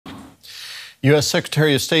U.S.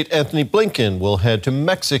 Secretary of State Anthony Blinken will head to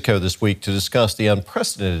Mexico this week to discuss the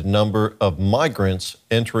unprecedented number of migrants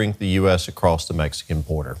entering the U.S. across the Mexican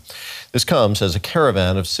border. This comes as a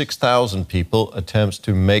caravan of 6,000 people attempts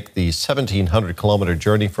to make the 1,700-kilometer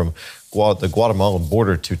journey from the Guatemalan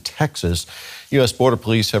border to Texas. U.S. Border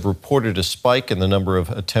Police have reported a spike in the number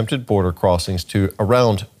of attempted border crossings to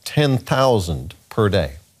around 10,000 per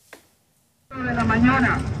day.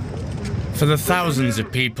 For the thousands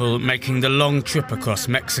of people making the long trip across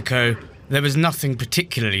Mexico, there was nothing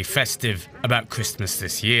particularly festive about Christmas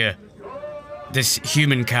this year. This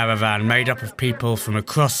human caravan, made up of people from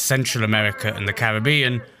across Central America and the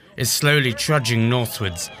Caribbean, is slowly trudging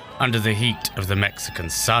northwards under the heat of the Mexican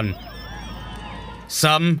sun.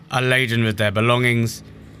 Some are laden with their belongings,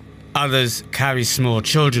 others carry small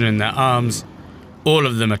children in their arms. All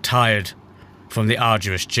of them are tired from the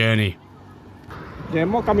arduous journey.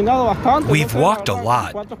 We've walked a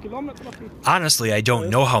lot. Honestly, I don't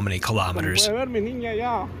know how many kilometers.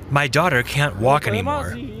 My daughter can't walk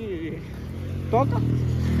anymore.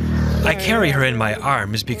 I carry her in my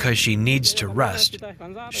arms because she needs to rest.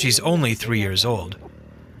 She's only 3 years old.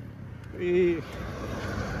 And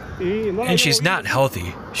she's not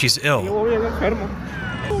healthy. She's ill.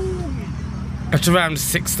 At around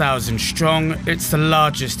 6,000 strong, it's the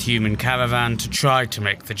largest human caravan to try to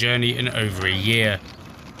make the journey in over a year.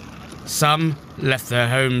 Some left their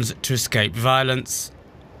homes to escape violence,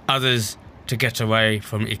 others to get away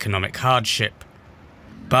from economic hardship.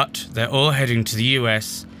 But they're all heading to the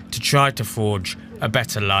US to try to forge a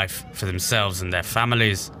better life for themselves and their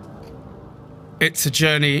families. It's a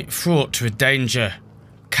journey fraught with danger.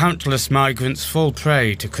 Countless migrants fall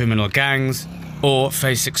prey to criminal gangs or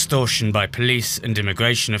face extortion by police and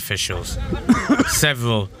immigration officials.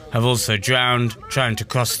 Several have also drowned trying to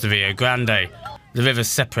cross the Rio Grande, the river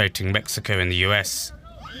separating Mexico and the US.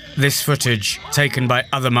 This footage, taken by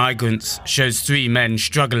other migrants, shows 3 men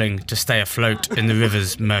struggling to stay afloat in the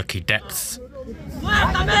river's murky depths.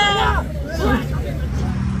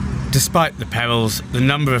 Despite the perils, the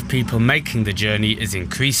number of people making the journey is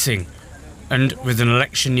increasing. And with an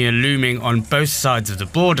election year looming on both sides of the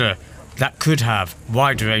border, that could have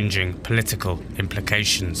wide-ranging political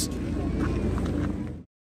implications.